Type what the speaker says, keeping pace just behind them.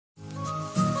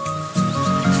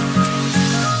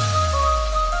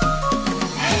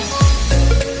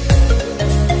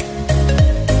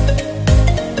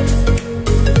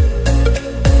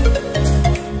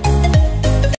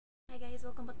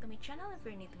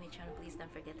my channel, please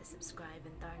don't forget to subscribe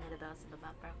and turn on the bell sa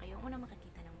baba para kayong unang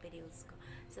makakita ng videos ko.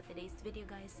 So today's video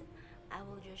guys, I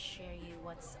will just share you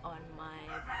what's on my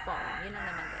phone. Yun lang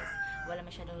naman guys. Wala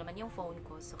masyadong laman yung phone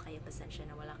ko, so kaya pasensya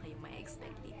na wala kayong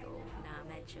ma-expect dito na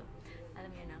medyo, alam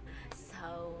nyo na.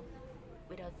 So,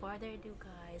 without further ado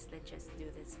guys, let's just do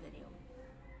this video.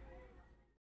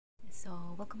 So,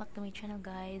 welcome back to my channel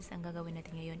guys. Ang gagawin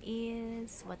natin ngayon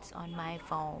is what's on my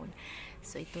phone.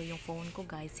 So, ito yung phone ko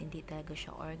guys. Hindi talaga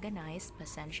siya organized.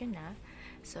 Pasensya na.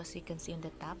 So, as you can see on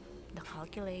the top, the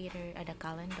calculator, the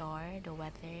calendar, the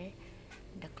weather,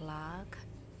 the clock,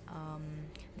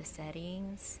 the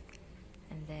settings,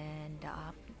 and then the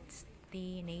apps,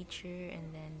 the nature,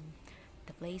 and then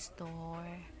the Play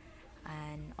Store,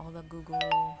 and all the Google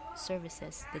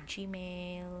services, the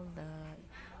Gmail, the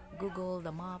Google,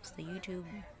 the Maps, the YouTube,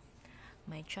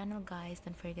 my channel guys.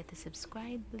 Don't forget to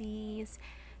subscribe please.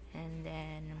 And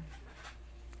then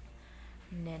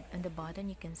on the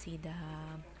bottom you can see the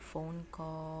phone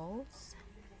calls,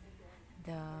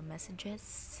 the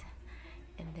messages,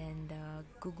 and then the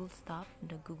Google stop,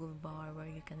 the Google bar where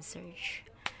you can search,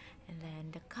 and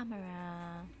then the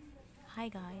camera. Hi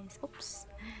guys, oops,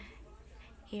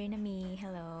 here na me,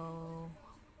 hello,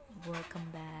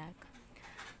 welcome back.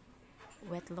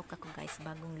 Wet look ako guys,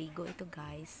 bagong ligo ito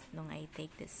guys nung I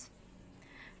take this.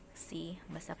 See,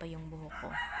 basa pa yung buhok ko,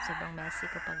 sobrang messy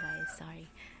ko pa guys, sorry.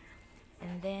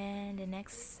 And then the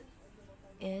next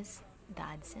is the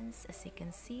AdSense. As you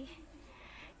can see,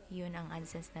 yun ang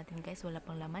AdSense natin guys, wala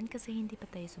pang laman kasi hindi pa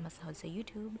tayo sumasahod sa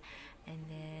YouTube. And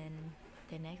then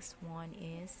the next one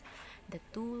is the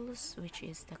tools, which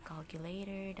is the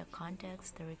calculator, the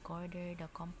contacts, the recorder, the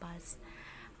compass,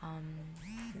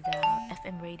 the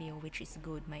FM radio, which is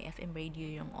good. My FM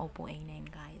radio yung Oppo A9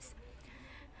 guys.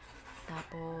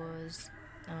 Tapos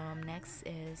next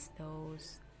is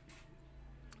those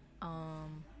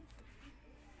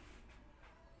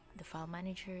the file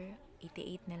manager.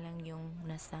 88 na lang yung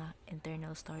nasa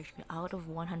internal storage ko. Out of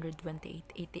 128,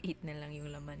 88 na lang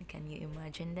yung laman. Can you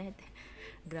imagine that?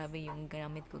 Grabe yung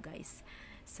gamit ko guys.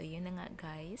 So yun na nga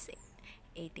guys,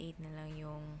 88 na lang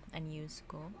yung unused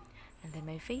ko. And then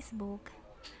my Facebook,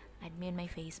 add me on my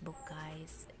Facebook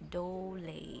guys, Do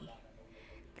Lei.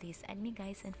 Please add me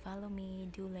guys and follow me,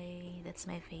 Do Lei. That's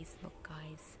my Facebook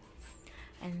guys.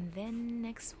 And then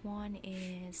next one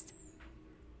is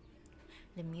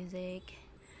the music.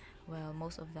 Well,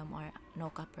 most of them are no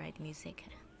copyright music.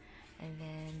 And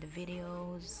then the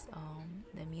videos,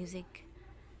 the music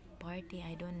party,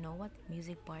 I don't know what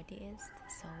music party is,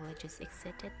 so let's just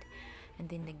exit it. And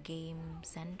then the game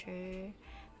center,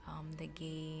 the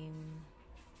game,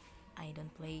 I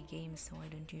don't play games, so I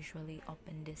don't usually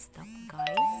open this stuff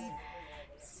guys.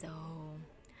 So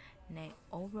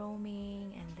all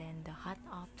roaming, and then the hot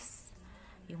apps,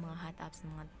 yung mga hot apps,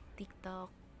 mga TikTok,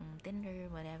 Tinder,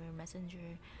 whatever,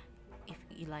 Messenger, if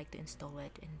you like to install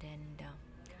it. And then the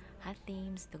hot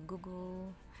themes, the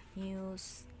Google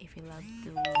News, if you love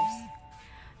to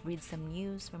read some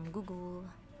news from Google.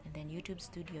 And then YouTube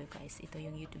Studio guys, ito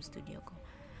yung YouTube Studio ko.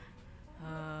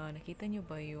 Nakita nyo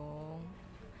ba yung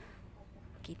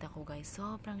kita ko guys?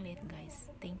 Sobrang lit guys.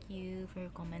 Thank you for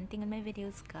commenting on my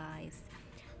videos guys.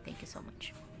 Thank you so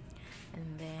much.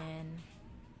 And then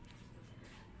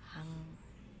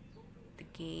the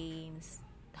games,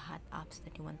 the hot apps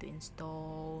that you want to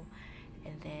install,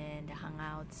 and then the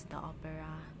hangouts, the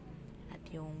opera, at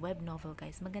yung web novel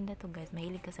guys. Maganda to guys,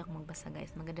 mahilig kasi ako magbasa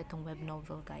guys. Maganda tong web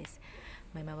novel guys.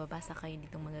 May mababasa kayo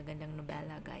ditong magagandang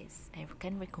nobela guys. I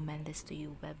can recommend this to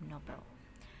you, web novel.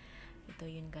 Ito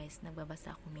yun guys,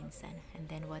 nagbabasa ako minsan.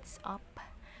 And then what's up,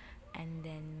 and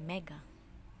then Mega.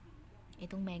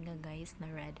 Itong Mega guys na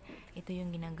red, ito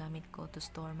yung ginagamit ko to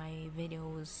store my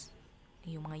videos,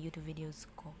 yung mga YouTube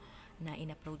videos ko na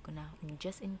in-upload ko na.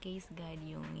 Just in case guys,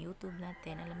 yung YouTube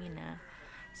natin, alam niyo na,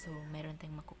 so meron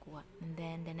tayong makukuha. And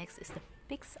then the next is the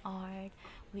PixArt,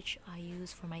 which I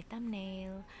use for my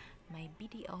thumbnail, my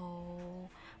video,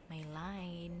 my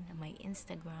line, my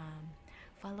Instagram.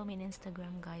 Follow me on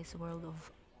Instagram guys, World of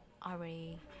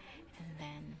Array. And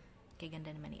then kay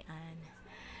ganda naman ni Anne.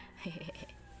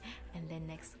 And then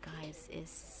next guys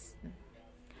is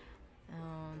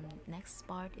next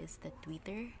part is the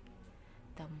Twitter,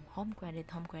 the home credit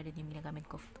yung ginagamit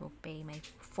ko to pay my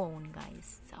phone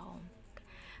guys. So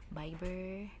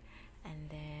Viber, and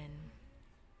then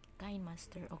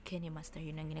KineMaster o KineMaster,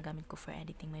 yun ang ginagamit ko for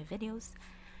editing my videos.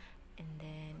 And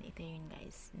then ito yun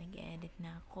guys, nag-edit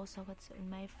na ako sa what's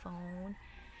on my phone.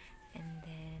 And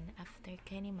then after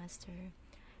KineMaster,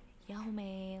 Yahoo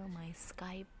Mail, my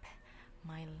Skype,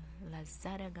 my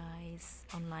Lazada guys,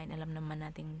 online. Alam naman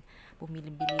nating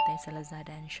bumili-bili tayo sa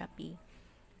Lazada and Shopee.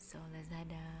 So,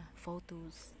 Lazada,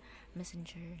 photos,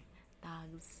 messenger,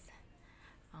 tags,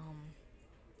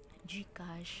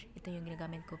 Gcash. Ito yung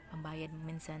ginagamit ko pambayad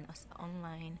minsan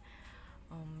online.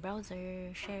 Browser,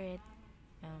 share it.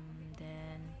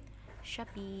 Then,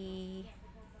 Shopee.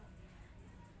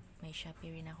 May Shopee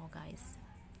rin ako, guys.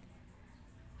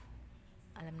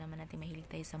 Alam naman natin mahilig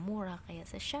tayo sa mura, kaya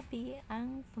sa Shopee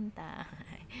ang punta.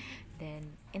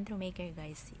 Then, intro maker,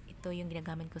 guys. Ito yung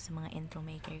ginagamit ko sa mga intro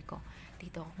maker ko.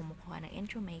 Dito ako kumukuha ng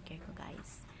intro maker ko,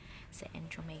 guys. Sa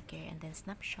intro maker. And then,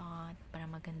 snapshot. Para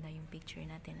maganda yung picture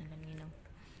natin. Alam niyo nung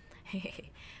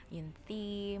yung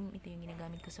theme. Ito yung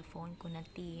ginagamit ko sa phone ko na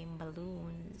theme.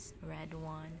 Balloons. Red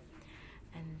one.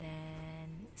 And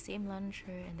then, same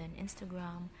launcher. And then,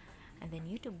 Instagram. And then,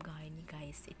 YouTube guide,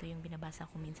 guys. Ito yung binabasa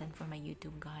ko minsan for my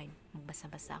YouTube guide.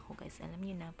 Magbasa-basa ako, guys. Alam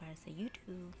niyo na, para sa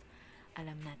YouTube.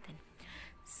 Alam natin.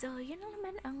 So, yun lang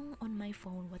naman ang on my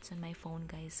phone. What's on my phone,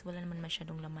 guys? Wala naman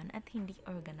masyadong laman at hindi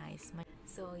organized.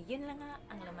 So, yun lang nga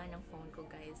ang laman ng phone ko,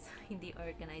 guys. Hindi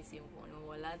organized yung phone.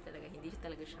 Wala talaga. Hindi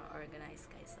talaga siya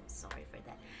organized, guys. I'm sorry for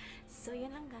that. So,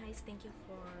 yun lang, guys. Thank you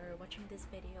for watching this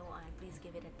video. And please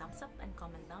give it a thumbs up and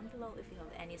comment down below if you have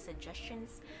any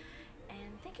suggestions.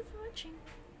 And thank you for watching.